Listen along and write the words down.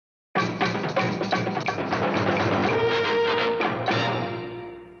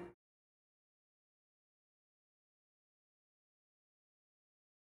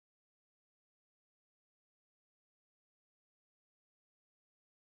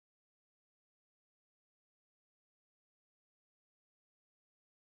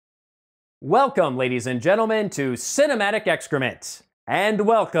Welcome, ladies and gentlemen, to Cinematic Excrement. And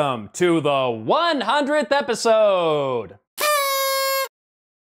welcome to the 100th episode!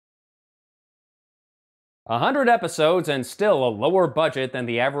 100 episodes and still a lower budget than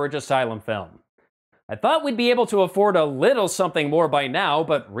the average asylum film. I thought we'd be able to afford a little something more by now,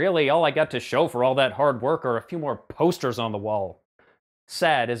 but really all I got to show for all that hard work are a few more posters on the wall.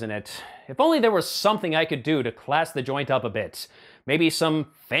 Sad, isn't it? If only there was something I could do to class the joint up a bit. Maybe some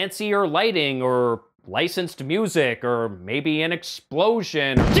fancier lighting, or licensed music, or maybe an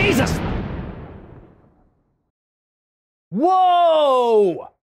explosion. Jesus! Whoa!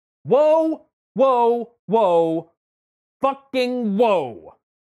 Whoa, whoa, whoa. Fucking whoa.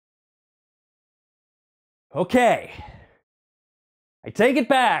 Okay. I take it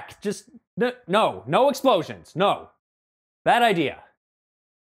back. Just, no explosions. No. Bad idea.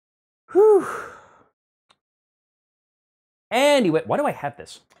 Whew. Anyway, why do I have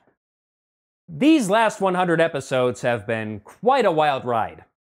this? These last 100 episodes have been quite a wild ride.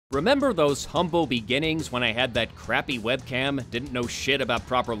 Remember those humble beginnings when I had that crappy webcam, didn't know shit about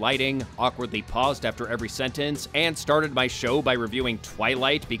proper lighting, awkwardly paused after every sentence, and started my show by reviewing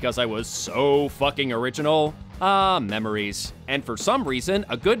Twilight because I was so fucking original? Ah, memories. And for some reason,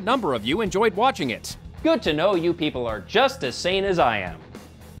 a good number of you enjoyed watching it. Good to know you people are just as sane as I am.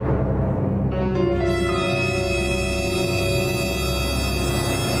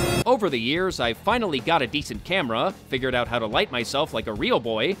 Over the years, I finally got a decent camera, figured out how to light myself like a real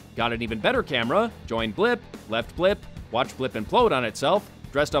boy, got an even better camera, joined Blip, left Blip, watched Blip implode on itself,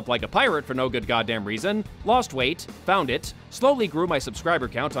 dressed up like a pirate for no good goddamn reason, lost weight, found it, slowly grew my subscriber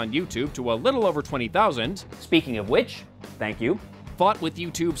count on YouTube to a little over 20,000. Speaking of which, thank you. Fought with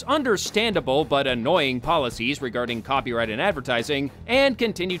YouTube's understandable but annoying policies regarding copyright and advertising, and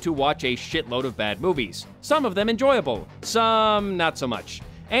continue to watch a shitload of bad movies. Some of them enjoyable, some not so much.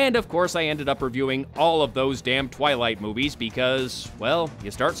 And of course, I ended up reviewing all of those damn Twilight movies because, well,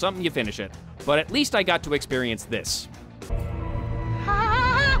 you start something, you finish it. But at least I got to experience this.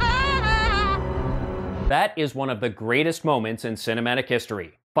 That is one of the greatest moments in cinematic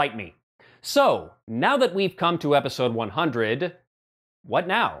history. Fight me. So, now that we've come to episode 100, what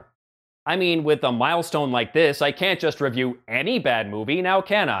now? I mean, with a milestone like this, I can't just review any bad movie, now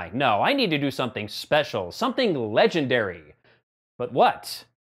can I? No, I need to do something special, something legendary. But what?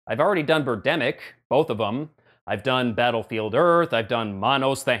 I've already done Birdemic, both of them. I've done Battlefield Earth, I've done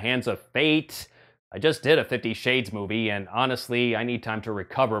Manos, The Hands of Fate. I just did a 50 Shades movie, and honestly, I need time to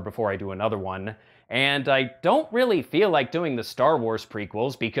recover before I do another one. And I don't really feel like doing the Star Wars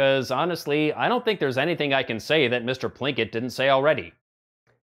prequels because, honestly, I don't think there's anything I can say that Mr. Plinkett didn't say already.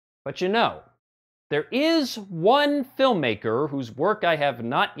 But you know, there is one filmmaker whose work I have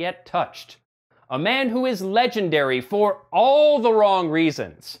not yet touched. A man who is legendary for all the wrong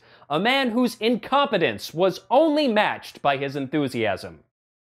reasons. A man whose incompetence was only matched by his enthusiasm.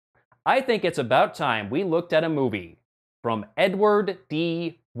 I think it's about time we looked at a movie from Edward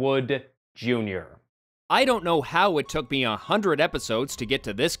D. Wood, Jr. I don't know how it took me 100 episodes to get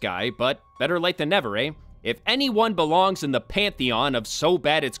to this guy, but better late than never, eh? If anyone belongs in the pantheon of so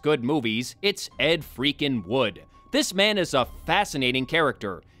bad it's good movies, it's Ed freaking Wood. This man is a fascinating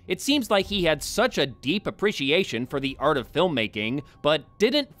character. It seems like he had such a deep appreciation for the art of filmmaking, but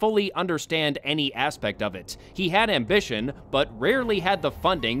didn't fully understand any aspect of it. He had ambition, but rarely had the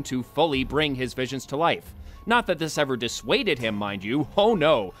funding to fully bring his visions to life. Not that this ever dissuaded him, mind you. Oh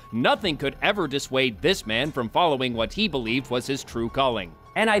no, nothing could ever dissuade this man from following what he believed was his true calling.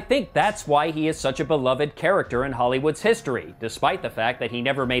 And I think that's why he is such a beloved character in Hollywood's history, despite the fact that he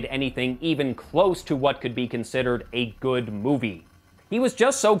never made anything even close to what could be considered a good movie. He was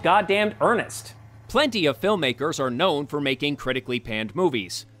just so goddamn earnest. Plenty of filmmakers are known for making critically panned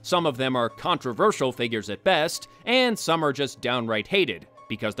movies. Some of them are controversial figures at best, and some are just downright hated,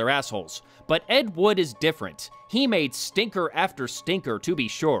 because they're assholes. But Ed Wood is different. He made stinker after stinker, to be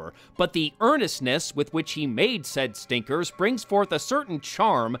sure, but the earnestness with which he made said stinkers brings forth a certain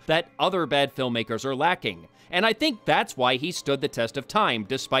charm that other bad filmmakers are lacking. And I think that's why he stood the test of time,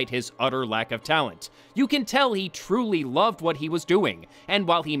 despite his utter lack of talent. You can tell he truly loved what he was doing, and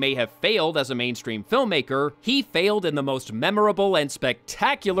while he may have failed as a mainstream filmmaker, he failed in the most memorable and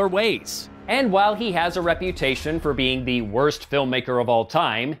spectacular ways. And while he has a reputation for being the worst filmmaker of all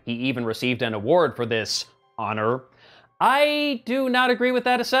time, he even received an award for this honor, I do not agree with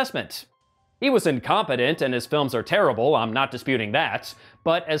that assessment. He was incompetent and his films are terrible, I'm not disputing that,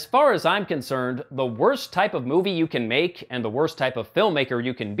 but as far as I'm concerned, the worst type of movie you can make and the worst type of filmmaker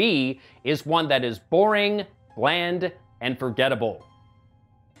you can be is one that is boring, bland, and forgettable.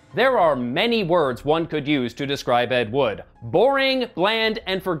 There are many words one could use to describe Ed Wood. Boring, bland,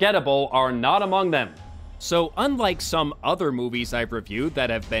 and forgettable are not among them. So unlike some other movies I've reviewed that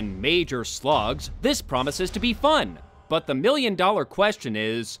have been major slugs, this promises to be fun. But the million-dollar question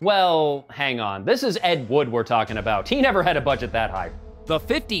is... Well, hang on. This is Ed Wood we're talking about. He never had a budget that high. The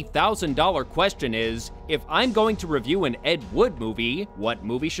 $50,000 question is, if I'm going to review an Ed Wood movie, what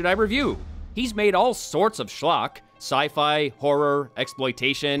movie should I review? He's made all sorts of schlock, sci-fi, horror,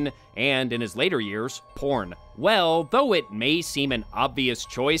 exploitation, and in his later years, porn. Well, though it may seem an obvious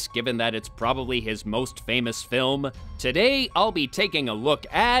choice given that it's probably his most famous film, today I'll be taking a look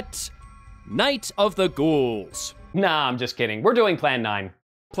at... Night of the Ghouls. Nah, I'm just kidding. We're doing Plan 9.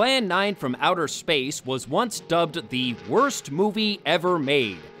 Plan 9 from Outer Space was once dubbed the worst movie ever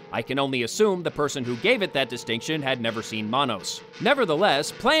made. I can only assume the person who gave it that distinction had never seen Manos.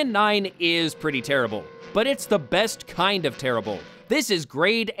 Nevertheless, Plan 9 is pretty terrible, but it's the best kind of terrible. This is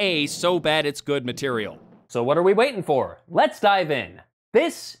grade A, so bad it's good material. So what are we waiting for? Let's dive in.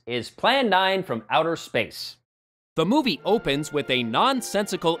 This is Plan 9 from Outer Space. The movie opens with a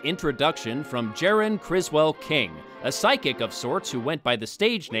nonsensical introduction from Jaron Criswell King, a psychic of sorts who went by the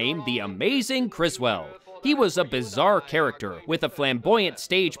stage name The Amazing Criswell. He was a bizarre character, with a flamboyant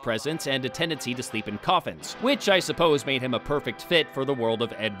stage presence and a tendency to sleep in coffins, which I suppose made him a perfect fit for the world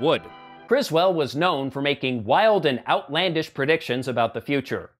of Ed Wood. Criswell was known for making wild and outlandish predictions about the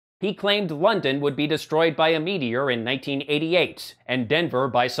future. He claimed London would be destroyed by a meteor in 1988, and Denver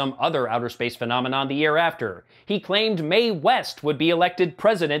by some other outer space phenomenon the year after. He claimed Mae West would be elected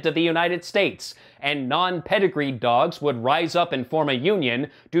President of the United States, and non-pedigreed dogs would rise up and form a union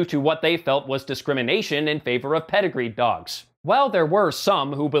due to what they felt was discrimination in favor of pedigreed dogs. While there were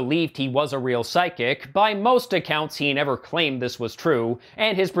some who believed he was a real psychic, by most accounts he never claimed this was true,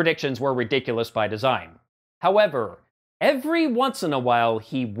 and his predictions were ridiculous by design. However, every once in a while,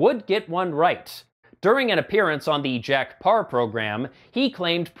 he would get one right. During an appearance on the Jack Paar program, he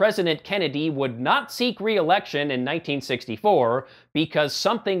claimed President Kennedy would not seek re-election in 1964 because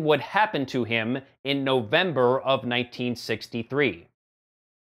something would happen to him in November of 1963.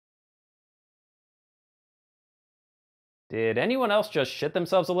 Did anyone else just shit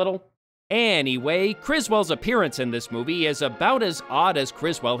themselves a little? Anyway, Criswell's appearance in this movie is about as odd as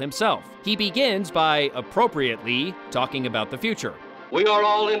Criswell himself. He begins by, appropriately, talking about the future. We are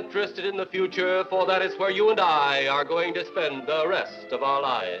all interested in the future, for that is where you and I are going to spend the rest of our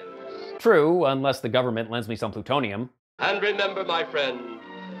lives. True, unless the government lends me some plutonium. And remember, my friend,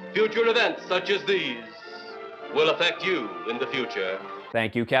 future events such as these will affect you in the future.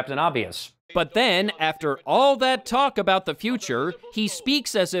 Thank you, Captain Obvious. But then, after all that talk about the future, he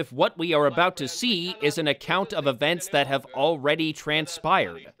speaks as if what we are about to see is an account of events that have already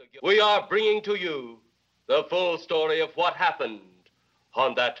transpired. We are bringing to you the full story of what happened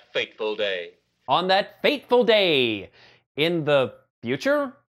on that fateful day. On that fateful day! In the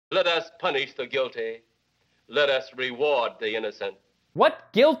future? Let us punish the guilty. Let us reward the innocent.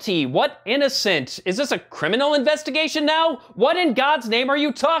 What guilty? What innocent? Is this a criminal investigation now? What in God's name are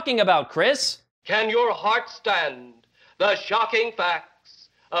you talking about, Chris? Can your heart stand the shocking facts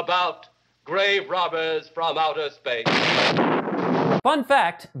about grave robbers from outer space? Fun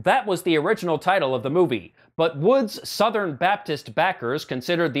fact, that was the original title of the movie, but Wood's Southern Baptist backers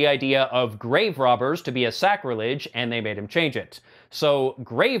considered the idea of grave robbers to be a sacrilege, and they made him change it. So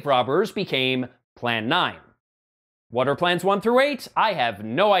grave robbers became Plan 9. What are plans 1 through 8? I have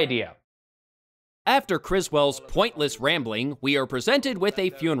no idea. After Criswell's pointless rambling, we are presented with a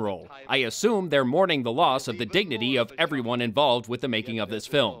funeral. I assume they're mourning the loss of the dignity of everyone involved with the making of this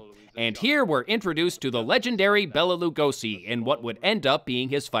film. And here we're introduced to the legendary Bela Lugosi in what would end up being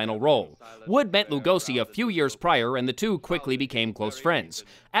his final role. Wood met Lugosi a few years prior, and the two quickly became close friends.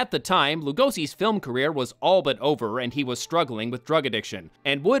 At the time, Lugosi's film career was all but over, and he was struggling with drug addiction.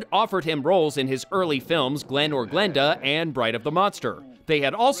 And Wood offered him roles in his early films Glen or Glenda and Bride of the Monster. They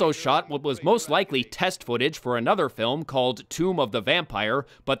had also shot what was most likely test footage for another film called Tomb of the Vampire,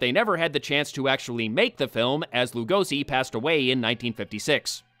 but they never had the chance to actually make the film as Lugosi passed away in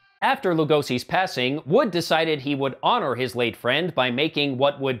 1956. After Lugosi's passing, Wood decided he would honor his late friend by making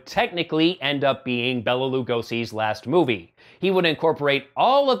what would technically end up being Bela Lugosi's last movie. He would incorporate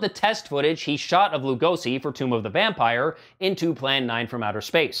all of the test footage he shot of Lugosi for Tomb of the Vampire into Plan 9 from Outer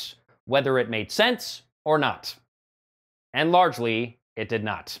Space, whether it made sense or not. And largely, it did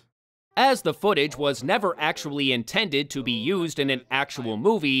not. As the footage was never actually intended to be used in an actual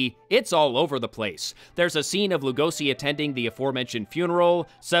movie, it's all over the place. There's a scene of Lugosi attending the aforementioned funeral,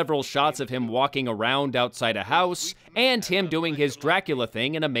 several shots of him walking around outside a house, and him doing his Dracula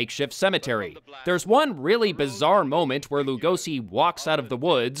thing in a makeshift cemetery. There's one really bizarre moment where Lugosi walks out of the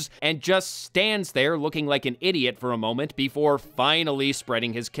woods and just stands there looking like an idiot for a moment before finally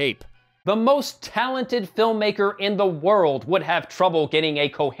spreading his cape. The most talented filmmaker in the world would have trouble getting a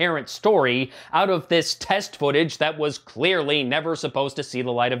coherent story out of this test footage that was clearly never supposed to see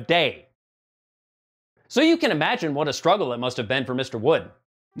the light of day. So you can imagine what a struggle it must have been for Mr. Wood.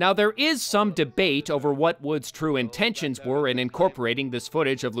 Now, there is some debate over what Wood's true intentions were in incorporating this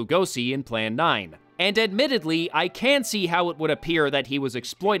footage of Lugosi in Plan 9. And admittedly, I can see how it would appear that he was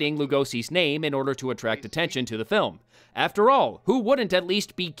exploiting Lugosi's name in order to attract attention to the film. After all, who wouldn't at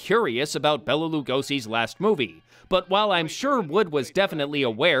least be curious about Bela Lugosi's last movie? But while I'm sure Wood was definitely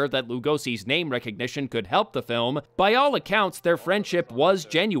aware that Lugosi's name recognition could help the film, by all accounts their friendship was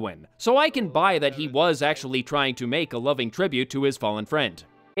genuine, so I can buy that he was actually trying to make a loving tribute to his fallen friend.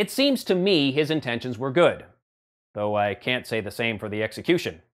 It seems to me his intentions were good, though I can't say the same for the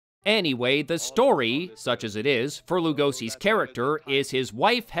execution. Anyway, the story, such as it is, for Lugosi's character is his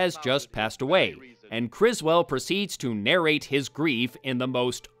wife has just passed away, and Criswell proceeds to narrate his grief in the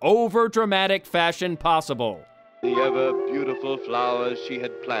most overdramatic fashion possible. The ever-beautiful flowers she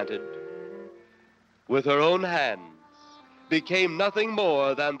had planted, with her own hands, became nothing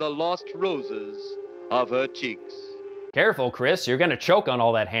more than the lost roses of her cheeks. Careful, Chris, you're gonna choke on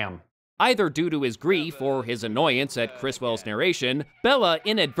all that ham. Either due to his grief or his annoyance at Criswell's narration, Bela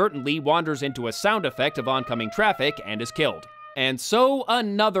inadvertently wanders into a sound effect of oncoming traffic and is killed. And so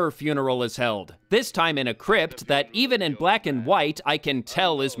another funeral is held, this time in a crypt that even in black and white I can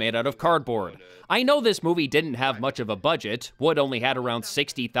tell is made out of cardboard. I know this movie didn't have much of a budget. Wood only had around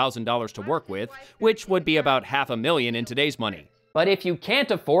 $60,000 to work with, which would be about $500,000 in today's money. But if you can't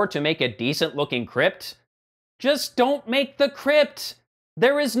afford to make a decent-looking crypt, just don't make the crypt!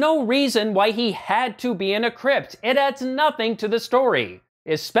 There is no reason why he had to be in a crypt. It adds nothing to the story,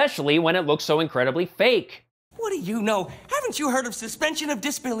 especially when it looks so incredibly fake. What do you know? Haven't you heard of suspension of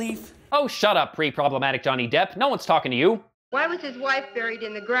disbelief? Oh, shut up, pre-problematic Johnny Depp. No one's talking to you. Why was his wife buried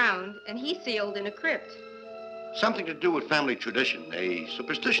in the ground and he sealed in a crypt? Something to do with family tradition, a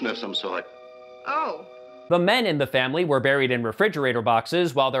superstition of some sort. Oh. The men in the family were buried in refrigerator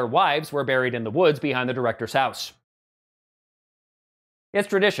boxes, while their wives were buried in the woods behind the director's house. It's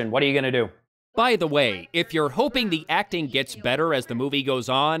tradition. What are you gonna do? By the way, if you're hoping the acting gets better as the movie goes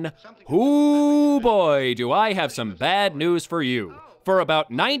on, hoo boy, do I have some bad news for you. For about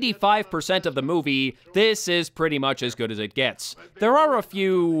 95% of the movie, this is pretty much as good as it gets. There are a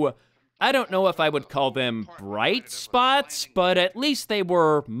few, I don't know if I would call them bright spots, but at least they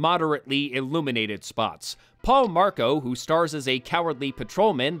were moderately illuminated spots. Paul Marco, who stars as a cowardly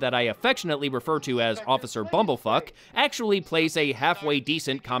patrolman that I affectionately refer to as Officer Bumblefuck, actually plays a halfway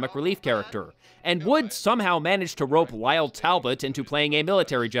decent comic relief character. And Wood somehow managed to rope Lyle Talbot into playing a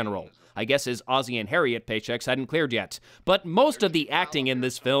military general. I guess his Ozzie and Harriet paychecks hadn't cleared yet. But most of the acting in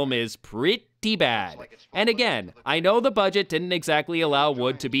this film is pretty bad. And again, I know the budget didn't exactly allow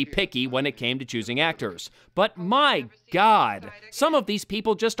Wood to be picky when it came to choosing actors. But my God, some of these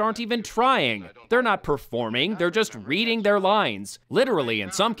people just aren't even trying. They're not performing, they're just reading their lines. Literally,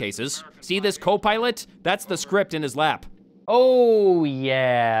 in some cases. See this co-pilot? That's the script in his lap. Oh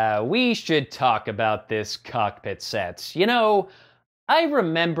yeah, we should talk about this cockpit set. You know, I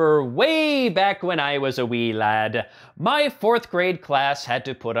remember way back when I was a wee lad, my 4th grade class had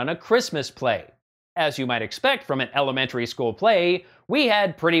to put on a Christmas play. As you might expect from an elementary school play, we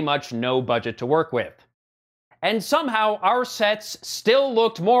had pretty much no budget to work with. And somehow our sets still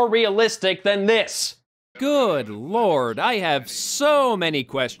looked more realistic than this. Good Lord, I have so many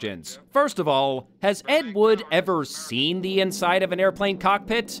questions. First of all, has Ed Wood ever seen the inside of an airplane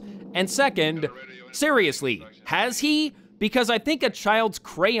cockpit? And second, seriously, has he? Because I think a child's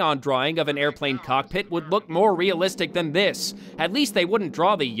crayon drawing of an airplane cockpit would look more realistic than this. At least they wouldn't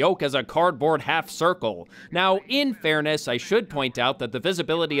draw the yoke as a cardboard half circle. Now, in fairness, I should point out that the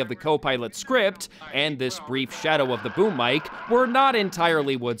visibility of the co-pilot script and this brief shadow of the boom mic were not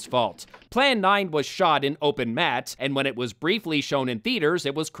entirely Wood's fault. Plan 9 was shot in open matte, and when it was briefly shown in theaters,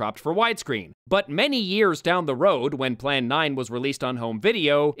 it was cropped for widescreen. But many years down the road, when Plan 9 was released on home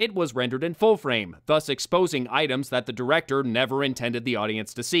video, it was rendered in full frame, thus exposing items that the director never intended the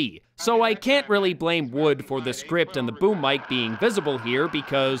audience to see. So I can't really blame Wood for the script and the boom mic being visible here,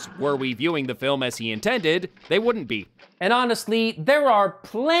 because were we viewing the film as he intended, they wouldn't be. And honestly, there are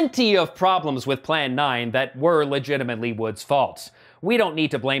plenty of problems with Plan 9 that were legitimately Wood's fault. We don't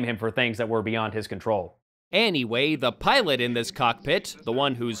need to blame him for things that were beyond his control. Anyway, the pilot in this cockpit, the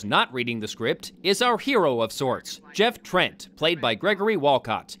one who's not reading the script, is our hero of sorts, Jeff Trent, played by Gregory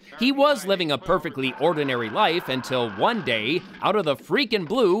Walcott. He was living a perfectly ordinary life until one day, out of the freaking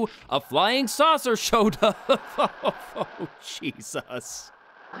blue, a flying saucer showed up. Oh, Jesus.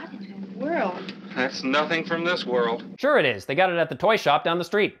 What in the world? That's nothing from this world. Sure it is. They got it at the toy shop down the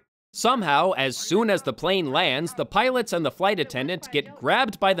street. Somehow, as soon as the plane lands, the pilots and the flight attendant get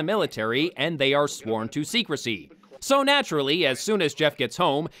grabbed by the military and they are sworn to secrecy. So naturally, as soon as Jeff gets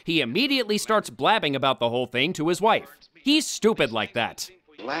home, he immediately starts blabbing about the whole thing to his wife. He's stupid like that.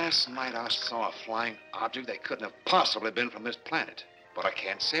 Last night I saw a flying object that couldn't have possibly been from this planet. But I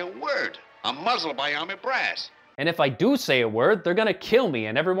can't say a word. I'm muzzled by army brass. And if I do say a word, they're gonna kill me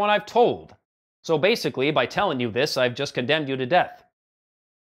and everyone I've told. So basically, by telling you this, I've just condemned you to death.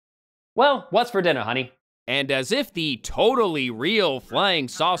 Well, what's for dinner, honey? And as if the totally real flying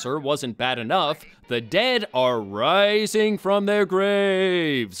saucer wasn't bad enough, the dead are rising from their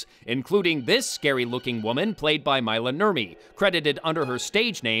graves, including this scary-looking woman played by Mila Nurmi, credited under her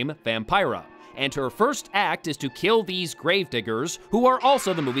stage name, Vampira. And her first act is to kill these gravediggers, who are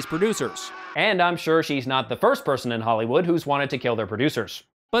also the movie's producers. And I'm sure she's not the first person in Hollywood who's wanted to kill their producers.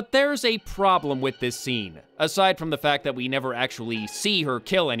 But there's a problem with this scene. Aside from the fact that we never actually see her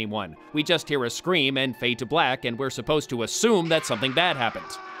kill anyone, we just hear a scream and fade to black, and we're supposed to assume that something bad happened.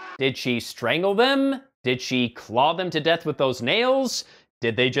 Did she strangle them? Did she claw them to death with those nails?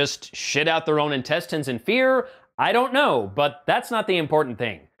 Did they just shit out their own intestines in fear? I don't know, but that's not the important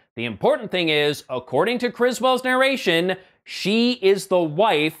thing. The important thing is, according to Criswell's narration, she is the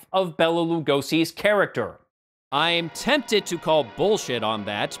wife of Bela Lugosi's character. I'm tempted to call bullshit on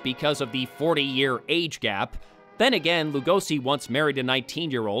that because of the 40-year age gap. Then again, Lugosi once married a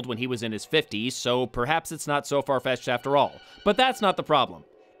 19-year-old when he was in his 50s, so perhaps it's not so far-fetched after all. But that's not the problem.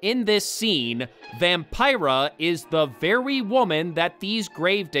 In this scene, Vampira is the very woman that these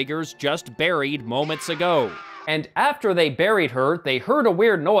gravediggers just buried moments ago. And after they buried her, they heard a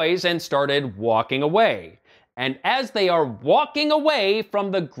weird noise and started walking away. And as they are walking away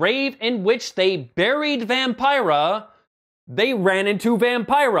from the grave in which they buried Vampira, they ran into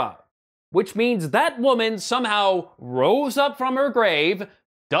Vampira. Which means that woman somehow rose up from her grave,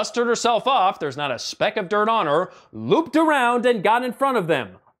 dusted herself off, there's not a speck of dirt on her, looped around and got in front of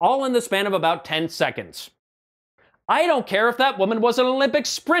them, all in the span of about 10 seconds. I don't care if that woman was an Olympic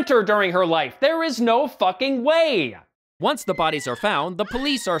sprinter during her life. There is no fucking way. Once the bodies are found, the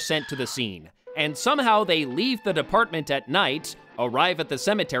police are sent to the scene. And somehow they leave the department at night, arrive at the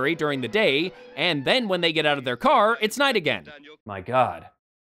cemetery during the day, and then when they get out of their car, it's night again. My God.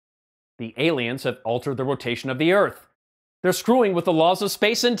 The aliens have altered the rotation of the Earth. They're screwing with the laws of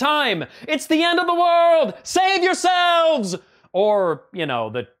space and time. It's the end of the world! Save yourselves! Or, you know,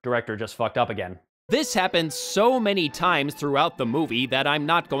 the director just fucked up again. This happens so many times throughout the movie that I'm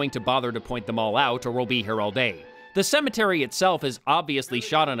not going to bother to point them all out or we'll be here all day. The cemetery itself is obviously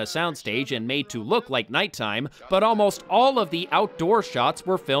shot on a soundstage and made to look like nighttime, but almost all of the outdoor shots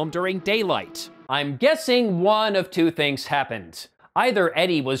were filmed during daylight. I'm guessing one of two things happened. Either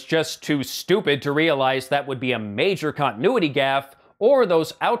Eddie was just too stupid to realize that would be a major continuity gaffe, or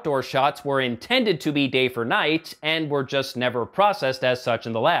those outdoor shots were intended to be day for night and were just never processed as such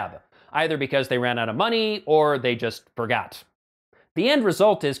in the lab. Either because they ran out of money, or they just forgot. The end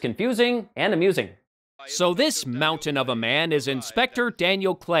result is confusing and amusing. So this mountain of a man is Inspector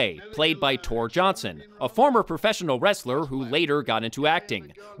Daniel Clay, played by Tor Johnson, a former professional wrestler who later got into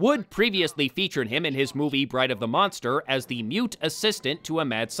acting. Wood previously featured him in his movie Bride of the Monster as the mute assistant to a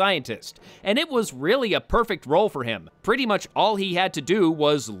mad scientist, and it was really a perfect role for him. Pretty much all he had to do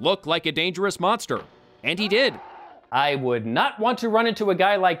was look like a dangerous monster. And he did. I would not want to run into a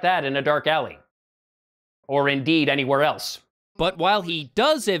guy like that in a dark alley. Or indeed anywhere else. But while he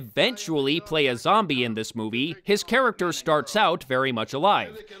does eventually play a zombie in this movie, his character starts out very much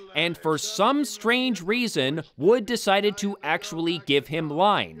alive. And for some strange reason, Wood decided to actually give him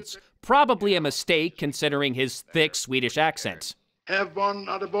lines. Probably a mistake considering his thick Swedish accent. Have one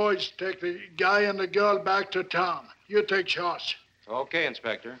of the boys take the guy and the girl back to town. You take charge. Okay,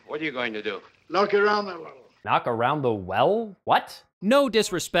 Inspector. What are you going to do? Look around the world. Knock around the well? What? No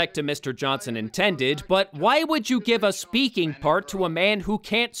disrespect to Mr. Johnson intended, but why would you give a speaking part to a man who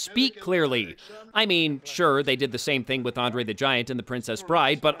can't speak clearly? I mean, sure, they did the same thing with Andre the Giant and The Princess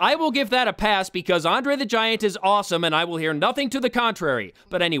Bride, but I will give that a pass because Andre the Giant is awesome and I will hear nothing to the contrary.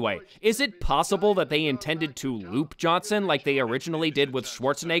 But anyway, is it possible that they intended to loop Johnson like they originally did with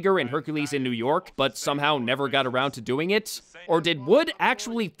Schwarzenegger in Hercules in New York, but somehow never got around to doing it? Or did Wood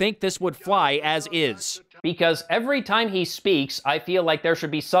actually think this would fly as is? because every time he speaks, I feel like there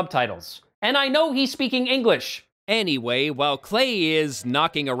should be subtitles. And I know he's speaking English. Anyway, while Clay is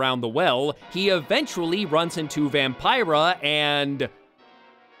knocking around the well, he eventually runs into Vampira and...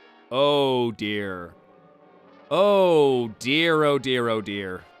 oh dear. Oh dear, oh dear, oh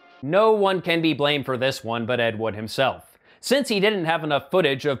dear. No one can be blamed for this one but Ed Wood himself. Since he didn't have enough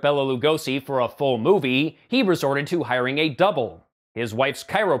footage of Bela Lugosi for a full movie, he resorted to hiring a double, his wife's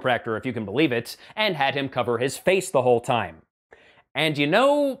chiropractor if you can believe it, and had him cover his face the whole time. And you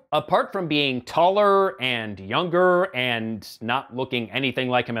know, apart from being taller and younger and not looking anything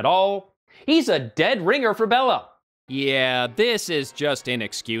like him at all, he's a dead ringer for Bela. Yeah, this is just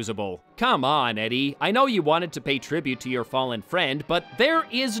inexcusable. Come on, Eddie. I know you wanted to pay tribute to your fallen friend, but there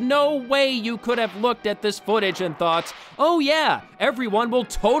is no way you could have looked at this footage and thought, oh yeah, everyone will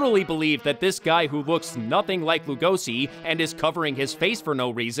totally believe that this guy who looks nothing like Lugosi and is covering his face for no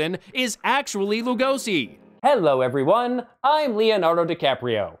reason is actually Lugosi. Hello everyone, I'm Leonardo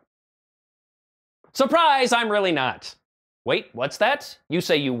DiCaprio. Surprise, I'm really not. Wait, what's that? You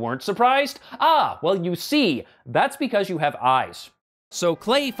say you weren't surprised? Ah, well you see, that's because you have eyes. So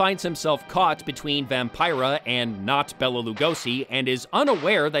Clay finds himself caught between Vampira and not Bela Lugosi and is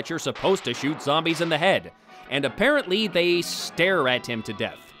unaware that you're supposed to shoot zombies in the head. And apparently they stare at him to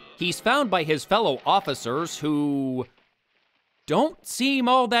death. He's found by his fellow officers who don't seem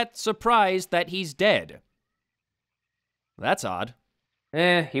all that surprised that he's dead. That's odd.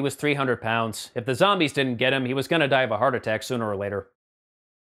 He was 300 pounds. If the zombies didn't get him, he was gonna die of a heart attack sooner or later.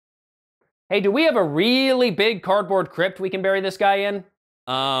 Hey, do we have a really big cardboard crypt we can bury this guy in?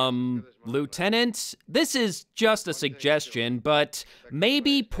 Lieutenant, this is just a suggestion, but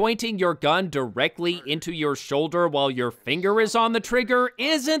maybe pointing your gun directly into your shoulder while your finger is on the trigger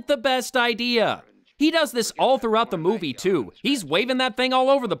isn't the best idea. He does this all throughout the movie, too. He's waving that thing all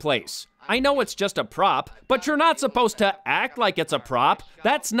over the place. I know it's just a prop, but you're not supposed to act like it's a prop.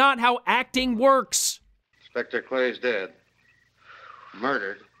 That's not how acting works. Inspector Clay's dead.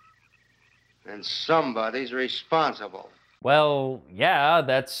 Murdered. And somebody's responsible. Well, yeah,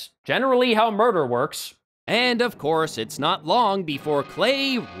 that's generally how murder works. And of course, it's not long before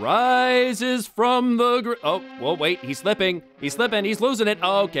Clay rises from the oh, well, wait, he's slipping. He's slipping, he's losing it.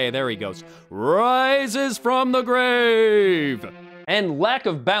 Okay, there he goes. Rises from the grave. And lack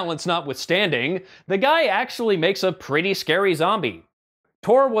of balance notwithstanding, the guy actually makes a pretty scary zombie.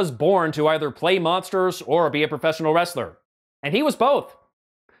 Tor was born to either play monsters or be a professional wrestler. And he was both.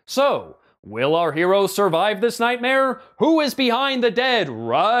 So, will our heroes survive this nightmare? Who is behind the dead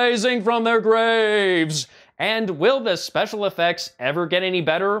rising from their graves? And will the special effects ever get any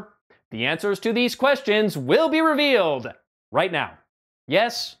better? The answers to these questions will be revealed right now.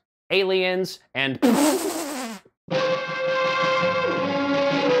 Yes, aliens and